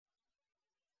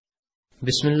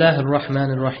Bismillah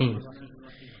ar-Rahman ar-Rahim.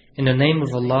 In the name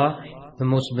of Allah, the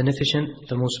most beneficent,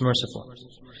 the most merciful.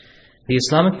 The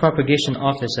Islamic Propagation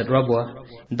Office at Rabwa,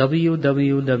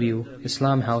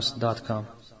 www.islamhouse.com,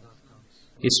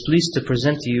 is pleased to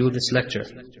present to you this lecture.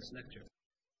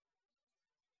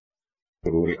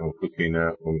 شرور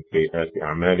أنفسنا ومن سيئات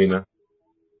أعمالنا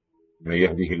من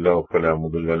يهده الله فلا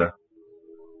مضل له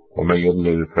ومن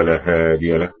يضلل فلا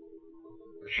هادي له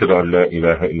أشهد أن لا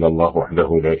إله إلا الله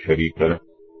وحده لا شريك له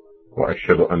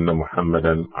وأشهد أن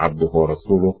محمدا عبده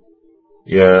ورسوله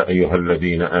يا أيها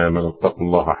الذين آمنوا اتقوا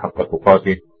الله حق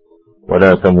تقاته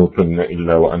ولا تموتن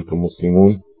إلا وأنتم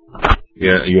مسلمون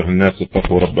يا أيها الناس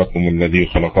اتقوا ربكم الذي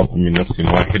خلقكم من نفس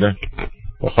واحدة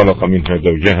وخلق منها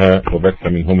زوجها وبث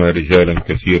منهما رجالا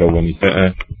كثيرا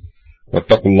ونساء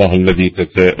واتقوا الله الذي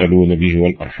تساءلون به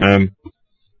والأرحام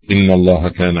إن الله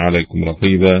كان عليكم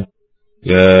رقيبا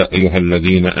يا أيها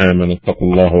الذين آمنوا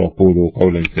اتقوا الله وقولوا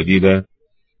قولا سديدا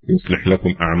يصلح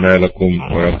لكم أعمالكم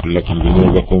ويغفر لكم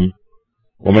ذنوبكم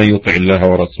ومن يطع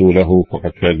الله ورسوله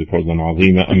فقد فاز فوزا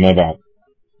عظيما. أما بعد،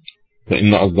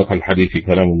 فإن أصدق الحديث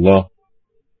كلام الله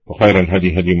وخير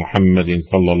الهدي هدي محمد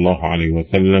صلى الله عليه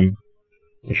وسلم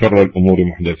وشر الأمور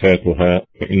محدثاتها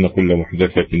فإن كل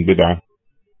محدثة بدعة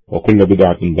وكل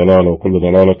بدعة ضلالة وكل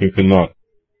ضلالة في النار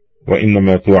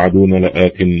وإنما توعدون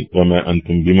لآت وما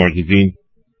أنتم بمعجزين.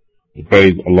 We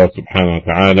praise Allah subhanahu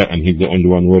wa ta'ala, and He's the only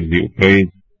one worthy of praise.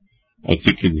 I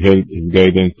seek His help, His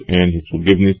guidance and His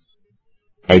forgiveness.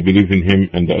 I believe in Him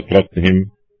and I trust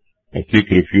Him. I seek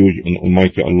refuge in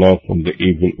Almighty Allah from the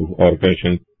evil of our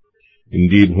passions.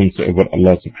 Indeed, whomsoever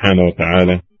Allah subhanahu wa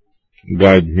ta'ala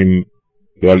guide him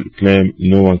to Al-Islam,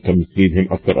 no one can mislead him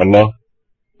after Allah,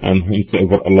 and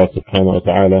whomsoever Allah subhanahu wa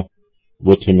ta'ala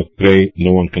put him astray,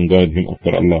 no one can guide him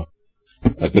after Allah.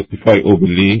 I testify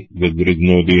openly that there is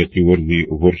no deity worthy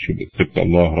of worship except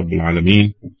Allah Rabbil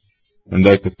Alameen, and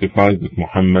I testify that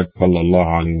Muhammad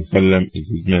sallallahu alayhi wa sallam is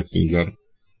his messenger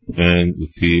and the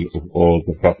seal of all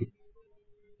the prophets.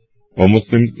 O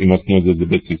Muslims, you must know that the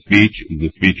best speech is the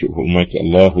speech of Almighty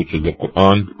Allah, which is the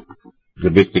Quran. The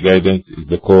best guidance is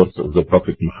the course of the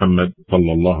Prophet Muhammad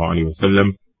sallallahu alayhi wa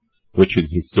sallam, which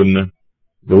is his sunnah.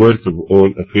 The worst of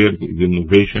all affairs is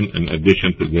innovation and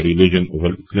addition to the religion of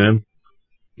Islam.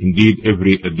 Indeed,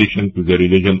 every addition to the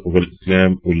religion of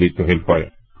Islam will lead to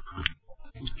hellfire.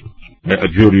 I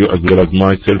adjure you as well as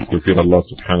myself to fear Allah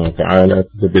subhanahu wa ta'ala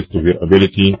to the best of your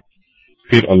ability.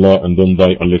 Fear Allah and don't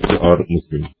die unless you are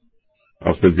Muslims.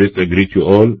 After this, I greet you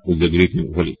all with the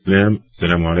greeting of Islam.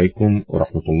 Assalamu alaikum wa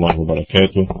rahmatullahi wa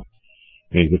barakatuh.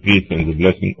 May the peace and the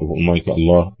blessing of Almighty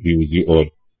Allah be with you all.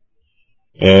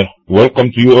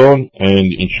 Welcome to you all,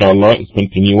 and inshallah it's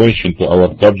continuation to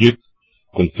our subject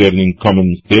concerning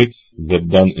common mistakes that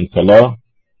done in Salah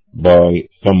by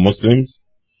some Muslims.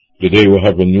 Today we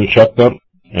have a new chapter,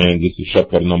 and this is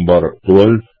chapter number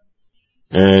 12,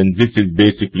 and this is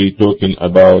basically talking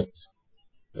about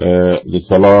the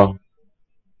Salah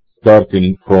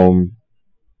starting from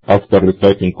after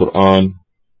reciting Quran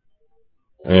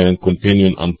and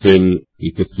continuing until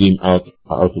you taslim out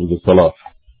of the Salah.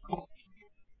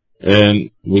 And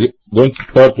we're going to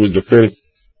start with the first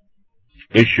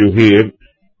issue here,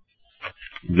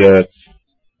 that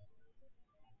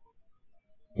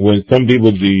when some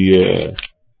people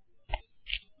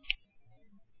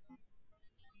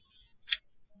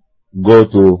go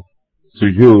to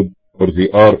sujood, or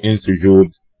they are in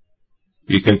sujood,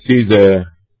 you can see their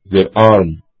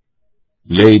arm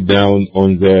laid down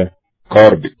on the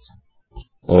carpet,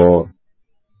 or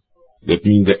that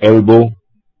means the elbow,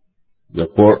 the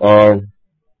forearm,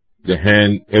 the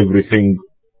hand, everything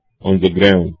on the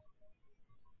ground.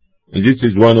 And this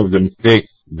is one of the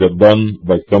mistakes that done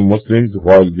by some Muslims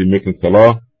while they making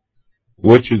Salah,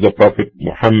 which is the Prophet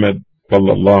Muhammad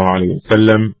sallallahu alayhi wa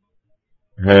sallam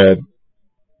had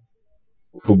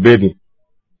forbidden.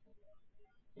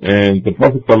 And the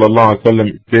Prophet sallallahu alayhi wa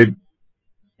sallam said,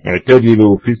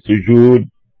 اعتدلوا في السجود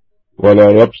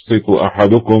ولا يبسط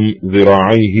أحدكم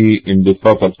ذراعيه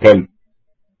انبساط الكلب.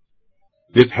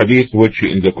 This hadith, which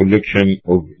in the collection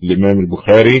of Imam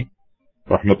al-Bukhari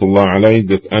rahmatullah alayhi,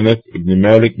 that Anas ibn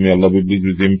Malik, may Allah be pleased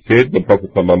with him, said, the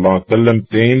Prophet sallallahu alayhi wa sallam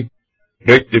saying,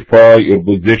 rectify your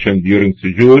position during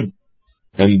sujood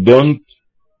and don't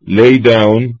lay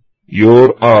down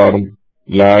your arm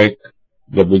like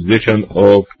the position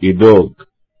of a dog.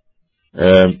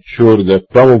 Sure that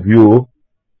some of you,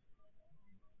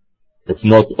 if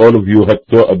not all of you, had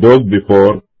saw a dog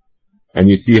before, and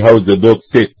you see how the dog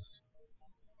sits,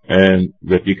 and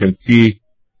that you can see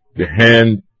the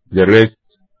hand, the wrist,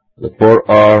 the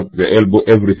forearm, the elbow,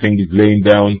 everything is laying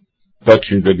down,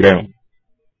 touching the ground.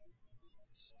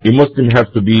 a Muslim has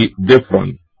to be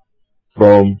different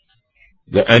from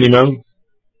the animals,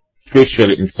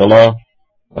 especially in Salah,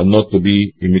 and not to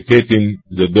be imitating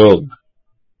the dog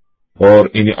or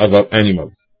any other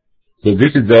animal. So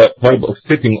this is the type of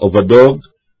sitting of a dog,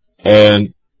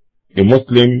 and a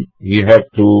Muslim, he have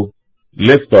to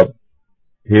lift up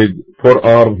his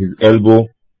forearm, his elbow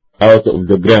out of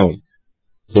the ground.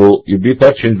 So you be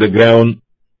touching the ground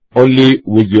only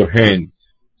with your hands.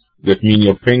 That means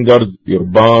your fingers, your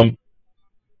palm,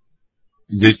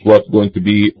 this is what's going to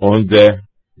be on the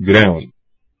ground.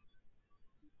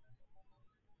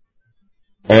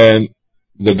 And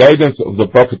the guidance of the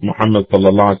Prophet Muhammad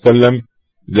sallallahu alaihi wasallam,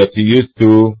 that he used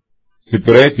to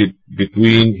separate it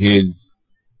between his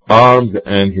arms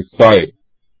and his side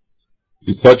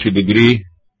to such a degree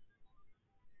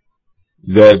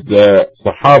that the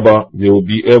Sahaba, they will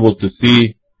be able to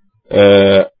see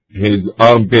his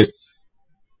armpits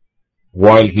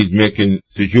while he's making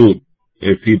sujood,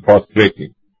 if he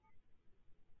prostrating.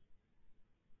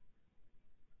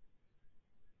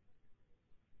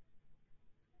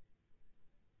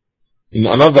 In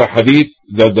another hadith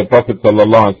that the Prophet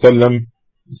ﷺ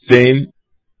saying,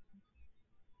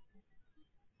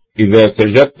 إذا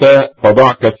سجدت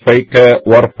فضع كفيك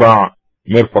وارفع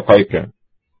مرفقيك.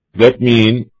 That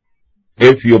means,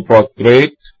 if you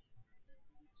prostrate,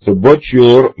 so put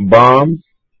your palms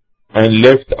and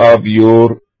lift up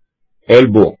your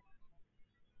elbow.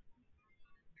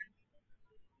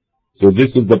 So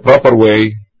this is the proper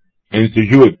way in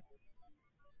sujood.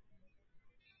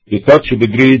 To such a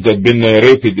degree that been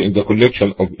narrated in the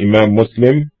collection of Imam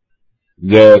Muslim,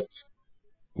 that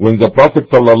when the Prophet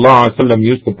ﷺ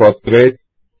used to prostrate,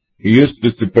 he used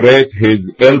to separate his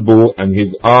elbow and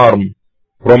his arm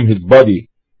from his body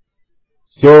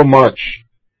so much,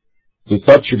 to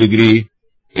such a degree,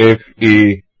 if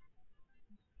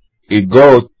a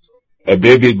goat, a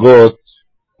baby goat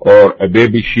or a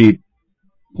baby sheep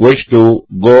wish to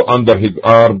go under his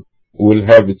arm, will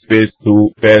have space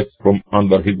to pass from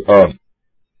under his arm.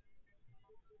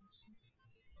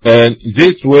 And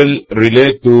this will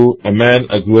relate to a man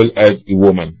as well as a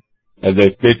woman. As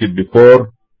I stated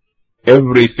before,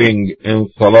 everything in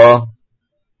Salah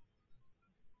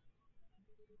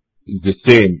is the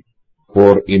same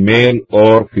for a male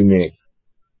or female.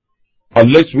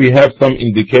 Unless we have some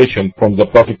indication from the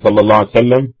Prophet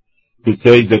ﷺ to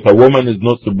say that a woman is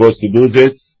not supposed to do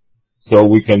this, so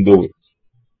we can do it.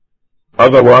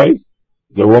 Otherwise,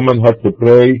 the woman has to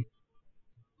pray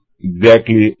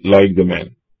exactly like the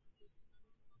man.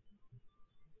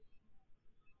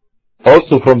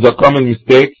 Also from the common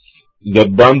mistakes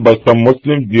that done by some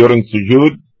Muslims during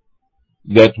sujood,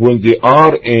 that when they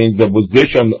are in the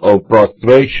position of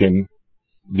prostration,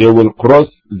 they will cross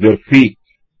their feet.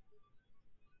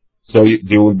 So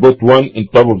they will put one on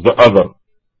top of the other.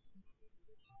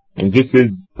 And this is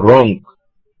wrong.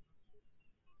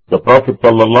 The Prophet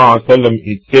ﷺ,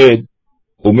 he said,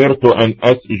 أمرت أن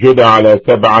أسجد على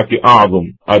سبعة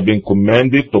أعظم. I've been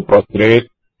commanded to prostrate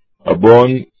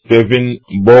upon 7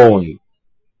 bones.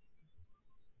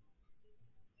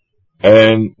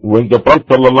 And when the Prophet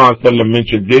ﷺ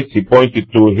mentioned this, he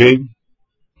pointed to his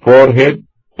forehead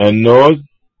and nose,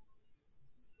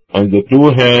 and the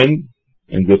 2 hands,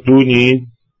 and the 2 knees,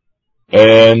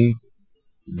 and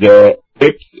the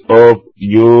tips of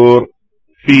your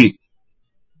feet.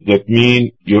 That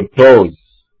means your toes.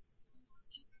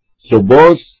 So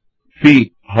both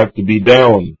feet have to be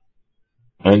down,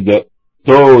 and the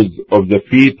toes of the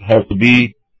feet have to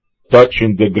be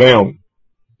touching the ground.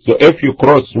 So if you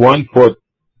cross one foot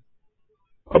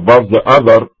above the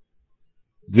other,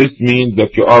 this means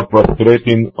that you are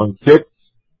prostrating on 6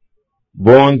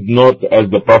 bones, not as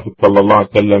the Prophet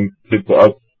ﷺ said to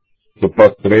us to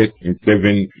prostrate in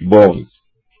 7 bones.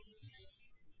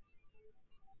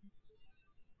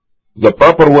 The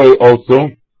proper way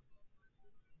also,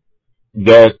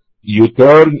 that you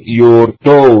turn your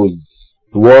toes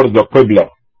toward the Qibla.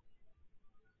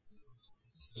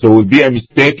 So it will be a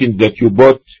mistake that you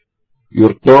put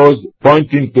your toes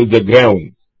pointing to the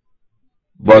ground,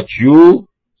 but you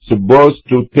supposed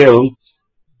to tilt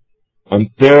and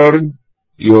turn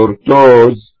your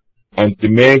toes and to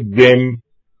make them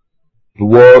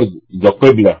towards the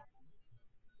Qibla.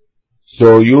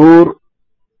 So your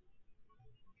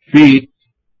feet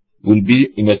will be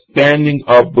in a standing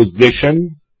up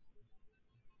position,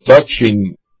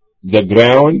 touching the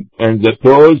ground, and the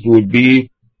toes will be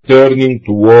turning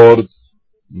towards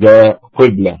the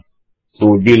Qibla. So it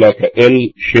will be like a L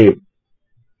shape.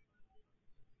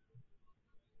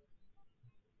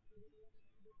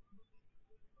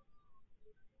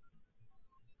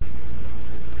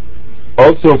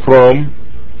 Also from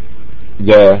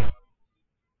the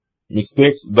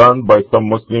mistakes done by some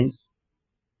Muslims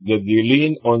that they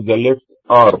lean on the left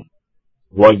arm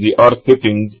while they are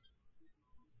sitting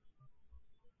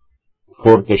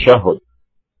for tashahhud.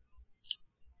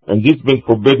 And this has been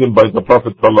forbidden by the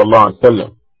Prophet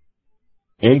ﷺ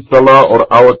in Salah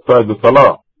or outside the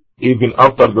Salah. Even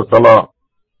after the Salah,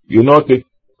 you notice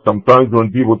sometimes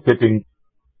when people sitting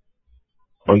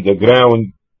on the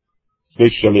ground,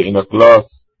 especially in a class,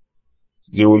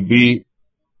 they will be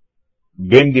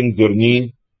bending their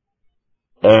knees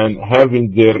and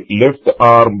having their left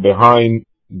arm behind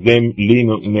them leaning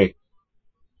on it.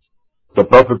 The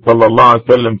Prophet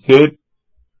ﷺ said,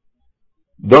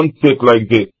 don't sit like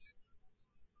this,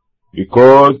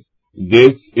 because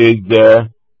this is the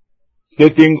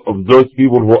sitting of those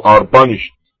people who are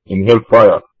punished in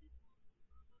hellfire.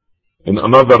 In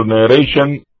another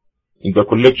narration, in the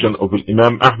collection of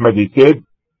Imam Ahmad, he said,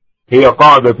 هي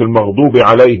قاعدة المغضوب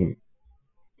عليهم.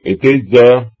 It is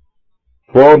the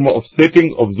form of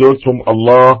sitting of those whom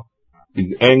Allah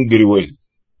is angry with.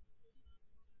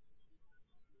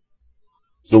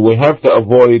 So we have to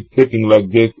avoid sitting like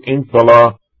this in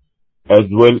Salah as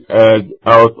well as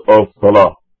out of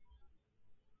Salah.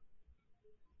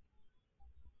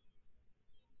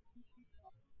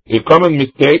 A common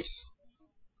mistake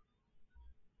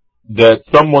that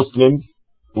some Muslims,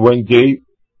 when they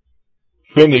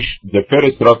finish the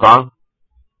first rak'ah,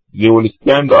 they will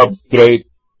stand up straight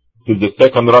to the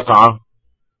second rak'ah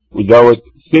without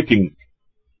sitting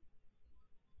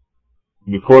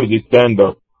before they stand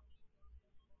up.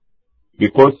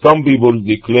 Because some people,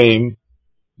 they claim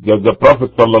that the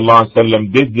Prophet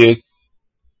ﷺ did this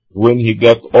when he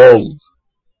got old.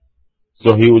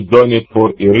 So he was doing it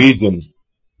for a reason,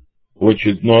 which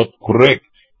is not correct.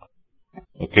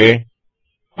 Okay?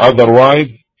 Otherwise,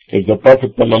 if the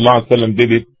Prophet ﷺ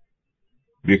did it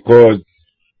because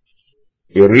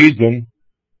a reason,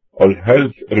 or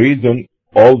health reason,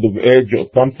 old of age or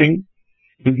something,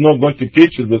 he's not going to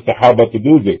teach the Sahaba to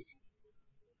do this.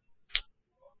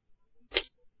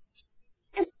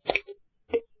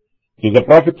 So the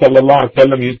Prophet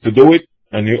ﷺ used to do it,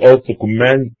 and he also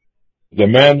commands the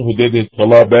man who did his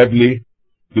salah badly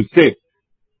to sit.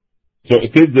 So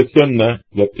it is the sunnah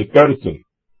that a person,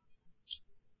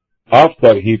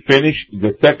 after he finished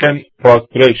the second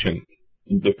prostration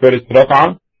in the first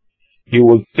rak'ah, he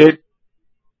will sit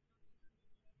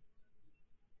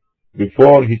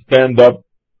before he stand up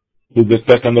to the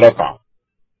second rak'ah.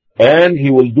 And he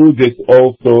will do this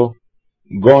also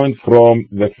going from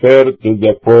the third to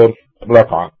the fourth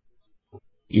rak'ah.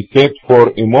 You sit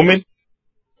for a moment,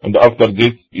 and after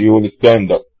this you will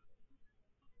stand up.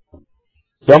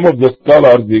 Some of the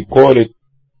scholars, they call it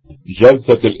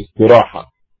Jalsat al-Istiraha,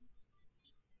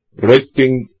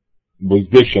 resting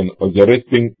position, or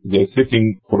the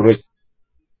sitting for rest.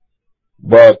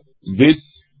 But this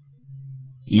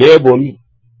label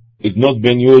is not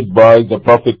been used by the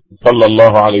Prophet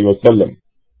sallallahu alaihi wasallam.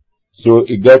 So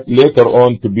it got later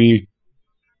on to be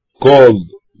called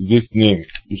this name,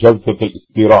 Jalsat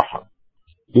al-Istiraha.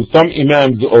 So some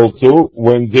imams also,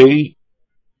 when they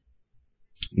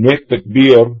make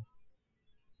takbir,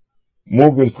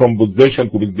 moving from position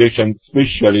to position,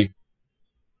 especially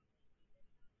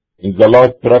in the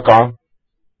last rak'ah,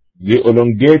 they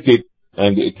elongate it,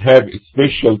 and it have a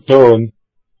special tone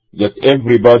that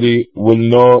everybody will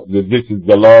know that this is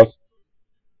the last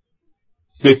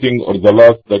sitting or the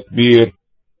last takbir,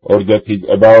 or that he's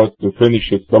about to finish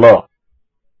his salah.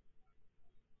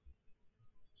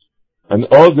 And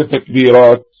all the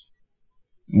takbirat,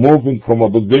 moving from a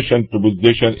position to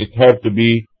position, it has to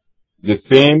be the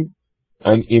same,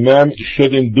 and Imam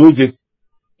shouldn't do this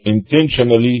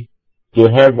intentionally to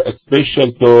have a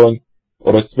special tone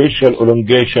or a special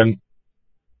elongation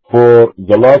for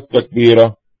the last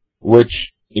takbirah,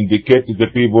 which indicates to the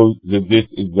people that this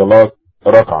is the last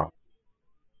rak'ah.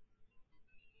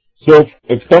 So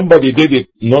if somebody did it,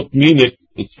 not mean it,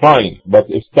 it's fine. But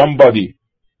if somebody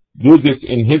do this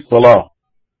in his salah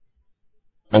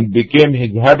and became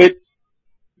his habit,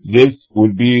 this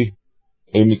will be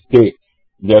a mistake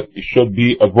that should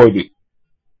be avoided.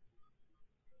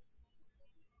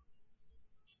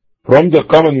 From the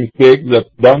common mistake that's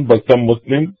done by some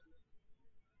Muslims,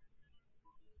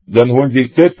 then when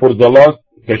they sit for the last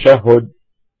tashahhud,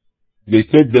 they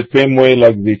sit the same way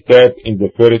like they sat in the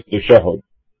first tashahhud.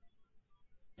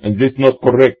 And this is not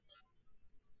correct.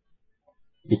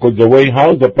 Because the way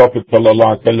how the Prophet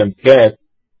ﷺ sat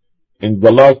in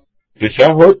the last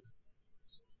tashahhud,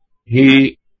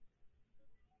 he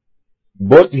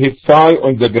put his thigh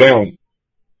on the ground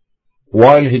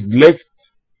while his left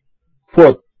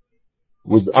foot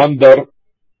was under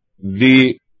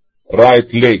the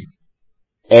right leg.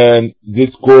 And this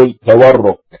is called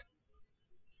tawarruk.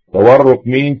 Tawarruk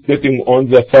means sitting on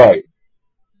the thigh.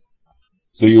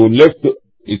 So you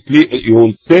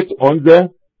will sit on the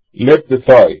left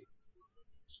thigh.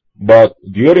 But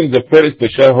during the first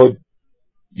tashahhud,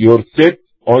 you sit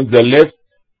on the left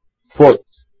foot.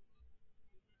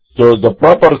 So the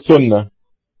proper sunnah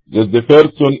is the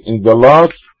person in the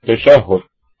last tashahhud,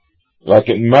 like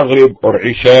in Maghrib or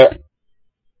Isha,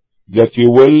 that you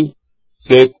will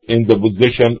sit in the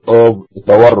position of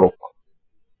tawarruk.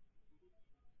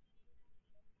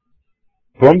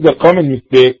 From the common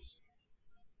mistakes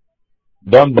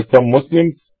done by some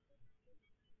Muslims,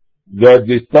 that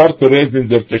they start raising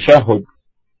their tashahhud,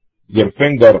 their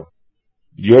finger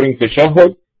during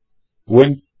tashahhud,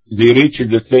 when they reach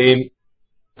the saying,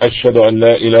 أشهد أن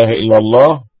لا إله إلا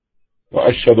الله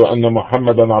وأشهد أن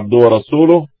محمدا عبده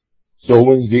ورسوله. So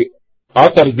when they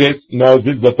utter this, now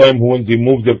this is the time when they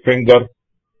move their finger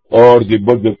or they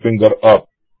put the finger up,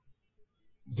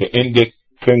 the index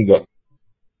finger.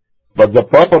 But the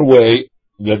proper way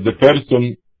that the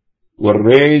person will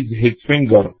raise his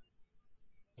finger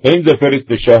in the first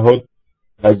tashahhud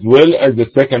as well as the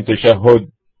second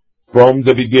tashahhud from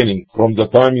the beginning, from the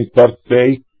time you start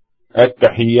say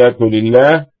At-Tahiyyatu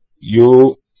Lillah,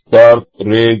 you start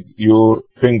raise your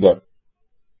finger.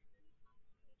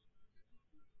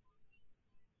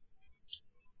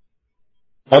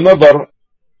 Another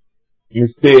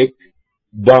mistake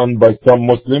done by some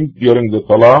Muslims during the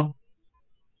Salah,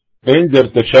 in their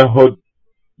tashahhud,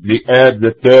 they add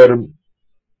the term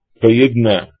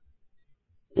Sayyidna,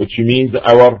 which means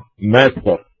our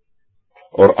master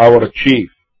or our chief.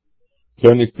 So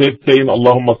instead saying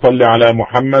Allahumma salli ala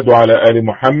Muhammad wa ala ali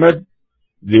Muhammad,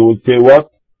 they will say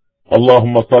what?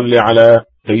 Allahumma salli ala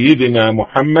Sayyidina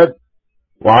Muhammad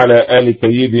wa ala ali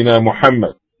Sayyidina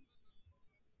Muhammad.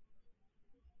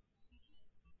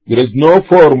 There is no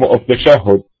form of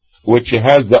tashahhud which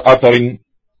has the uttering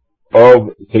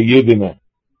of Sayyidina.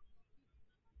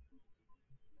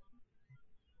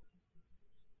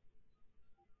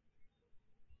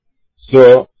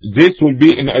 So this will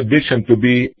be, in addition to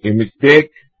be a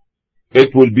mistake,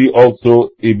 it will be also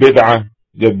a bid'ah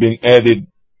that been added,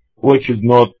 which is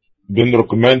not been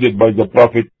recommended by the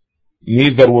Prophet.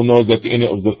 Neither will know that any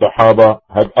of the Sahaba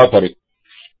had uttered it.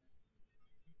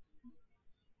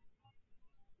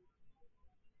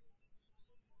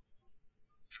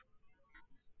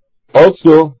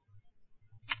 Also,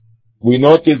 we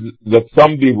notice that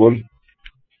some people,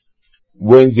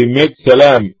 when they make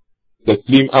salam,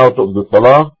 taslim out of the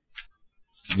salah,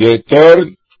 they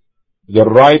turn the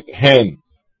right hand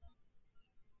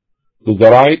to the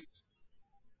right,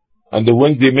 and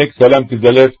when they make salam to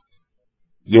the left,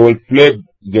 they will flip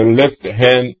their left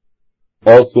hand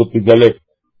also to the left,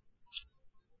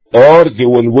 or they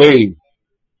will wave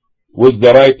with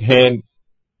the right hand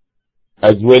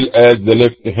as well as the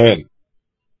left hand.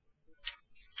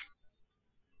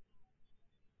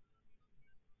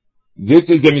 This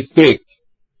is a mistake,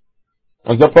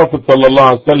 and the Prophet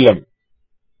ﷺ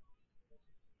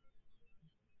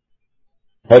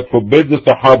had forbid the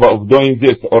Sahaba of doing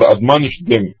this or admonished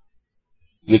them.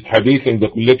 This hadith in the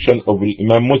collection of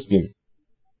Imam Muslim.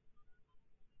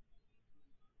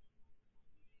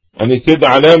 And he said,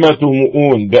 علامة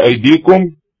مؤون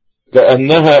بأيديكم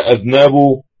كأنها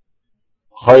أذناب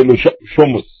خيل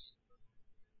شمس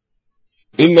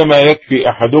إنما يكفي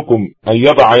أحدكم أن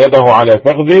يضع يده على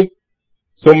فخذه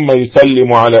ثم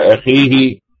يسلم على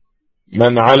أخيه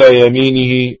من على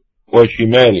يمينه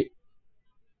وشماله.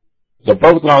 The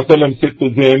Prophet ﷺ said to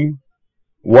them,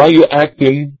 why are you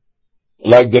acting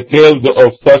like the tails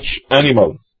of such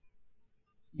animals,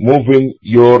 moving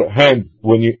your hands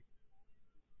when you...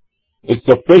 It's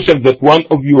sufficient that one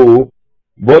of you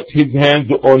put his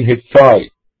hands on his thigh,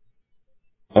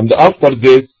 and after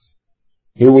this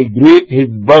he will greet his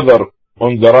brother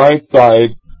on the right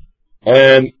side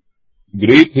and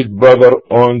greet his brother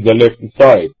on the left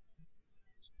side.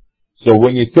 So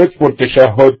when you sit for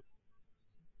tashahhud,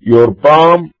 your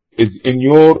palm is in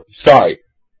your side,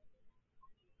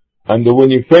 and when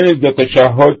you finish the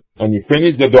tashahhud and you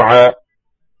finish the dua,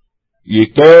 you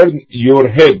turn your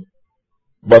head,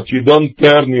 but you don't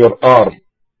turn your arm,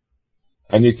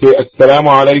 and you say assalamu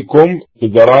alaikum to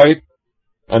the right,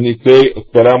 and you say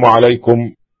assalamu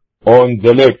alaikum on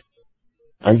the left.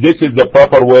 And this is the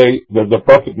proper way that the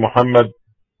Prophet Muhammad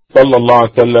sallallahu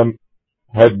alaihi wasallam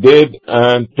had did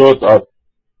and taught us.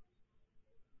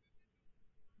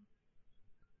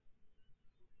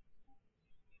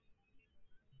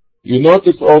 You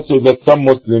notice also that some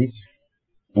Muslims,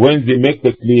 when they make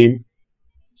taslim,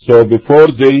 so before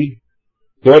they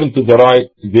turn to the right,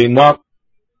 they knock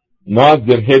nod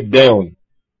their head down.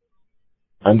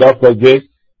 And after this,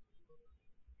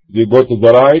 they go to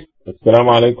the right,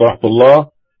 Assalamu alaikum wa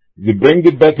rahmatullah. They bring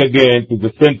it back again to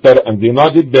the center and they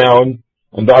nod it down.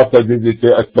 And after this, they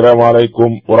say, Assalamu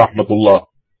alaikum wa rahmatullah.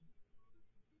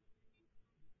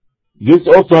 This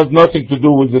also has nothing to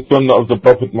do with the sunnah of the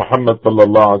Prophet Muhammad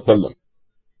sallallahu alaihi wasallam.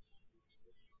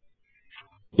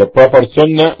 The proper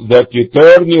sunnah that you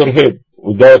turn your head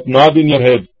without nodding your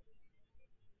head,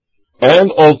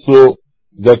 and also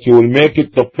that you will make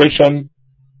it sufficient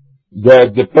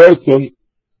that the person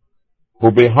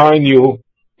who behind you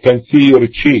can see your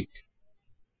cheek,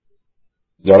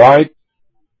 the right,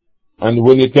 and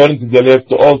when you turn to the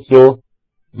left also,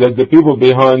 that the people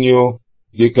behind you,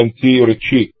 they can see your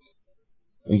cheek.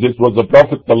 And this was the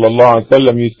Prophet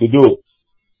ﷺ used to do.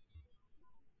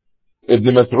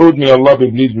 Ibn Mas'ud, may Allah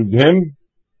be pleased with him,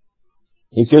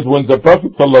 he said when the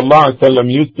Prophet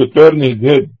ﷺ used to turn his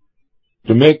head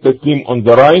to make taslim on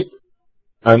the right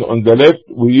and on the left,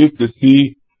 we used to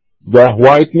see the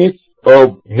whiteness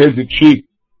of his cheek.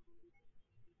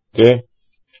 Okay?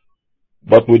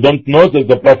 But we don't know that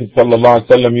the Prophet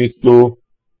ﷺ used to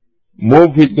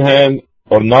move his hand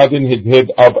or nodding his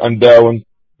head up and down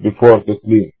before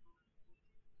taslim.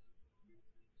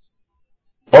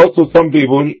 Also some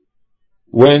people,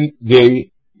 when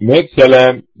they make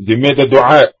salam, they made a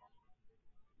dua.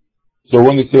 So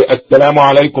when you say Assalamu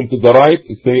alaikum to the right,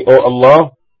 you say, Oh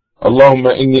Allah,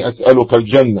 Allahumma inni as'aluka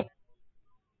al-jannah,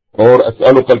 or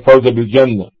as'aluka al-fawza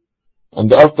bil-jannah.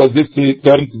 And after this, he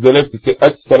turn to the left, he say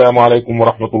Assalamu alaikum wa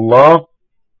rahmatullah,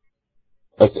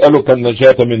 as'aluka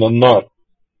al-najata min al-nar.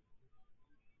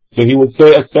 So he would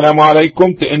say Assalamu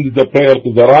alaikum to end the prayer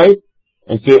to the right,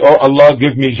 and say, Oh Allah,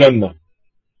 give me Jannah.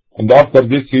 And after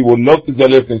this, he will look to the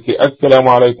left and say Assalamu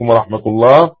alaikum wa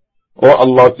rahmatullah, Oh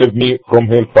Allah, save me from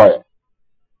hellfire.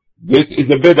 This is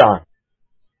a bid'ah,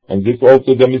 and this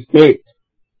also is a mistake,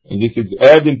 and this is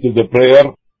adding to the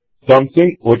prayer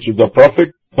something which the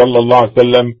Prophet sallallahu alaihi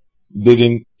wasallam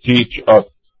didn't teach us.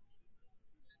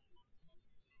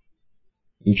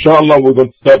 Inshallah, we're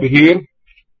going to stop here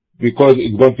because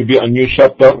it's going to be a new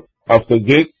chapter after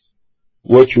this,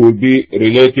 which will be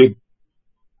related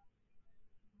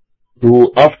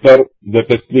to after the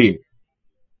taslim.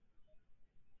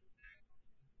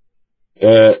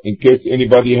 In case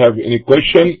anybody have any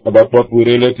question about what we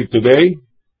related today,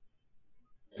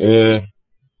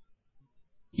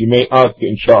 you may ask,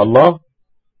 inshallah.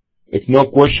 If no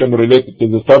question related to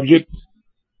the subject,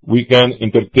 we can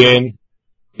entertain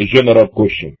a general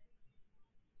question.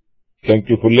 Thank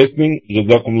you for listening.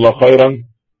 Jazakumullah khairan.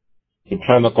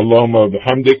 سبحانك اللهم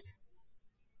وبحمدك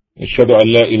نشهد أن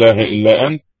لا إله إلا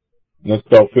أنت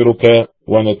نستغفرك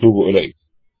ونتوب إليك.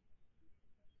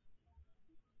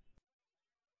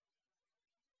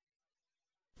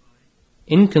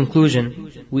 In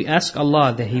conclusion, we ask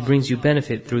Allah that He brings you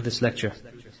benefit through this lecture.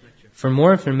 For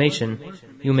more information,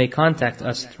 you may contact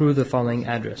us through the following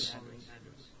address.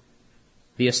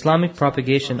 The Islamic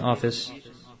Propagation Office,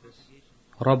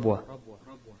 Rabwa,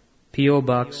 P.O.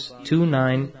 Box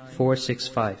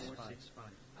 29465,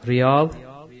 Riyadh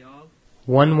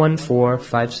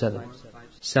 11457,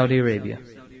 Saudi Arabia.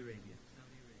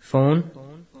 Phone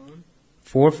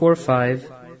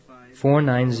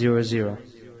 445-4900.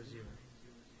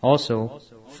 Also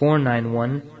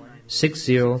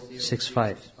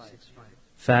 491-6065.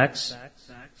 Fax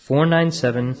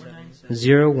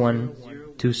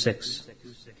 497-0126.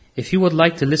 If you would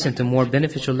like to listen to more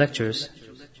beneficial lectures,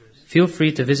 feel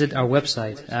free to visit our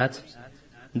website at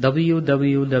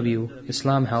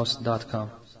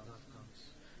www.islamhouse.com.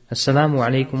 Assalamu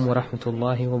alaikum wa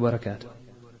rahmatullahi wa barakatuh.